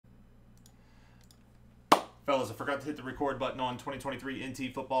Fellas, I forgot to hit the record button on 2023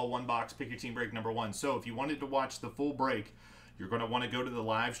 NT Football One Box Pick Your Team Break number 1. So if you wanted to watch the full break, you're going to want to go to the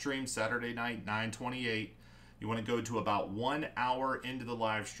live stream Saturday night, 9/28. You want to go to about 1 hour into the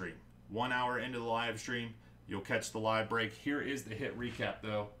live stream. 1 hour into the live stream, you'll catch the live break. Here is the hit recap,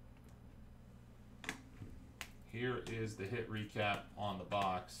 though. Here is the hit recap on the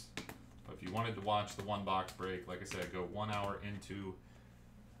box. But if you wanted to watch the one box break, like I said, go 1 hour into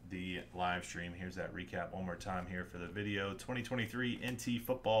the live stream. Here's that recap one more time here for the video. 2023 NT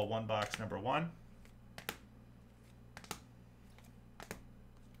Football One Box number 1.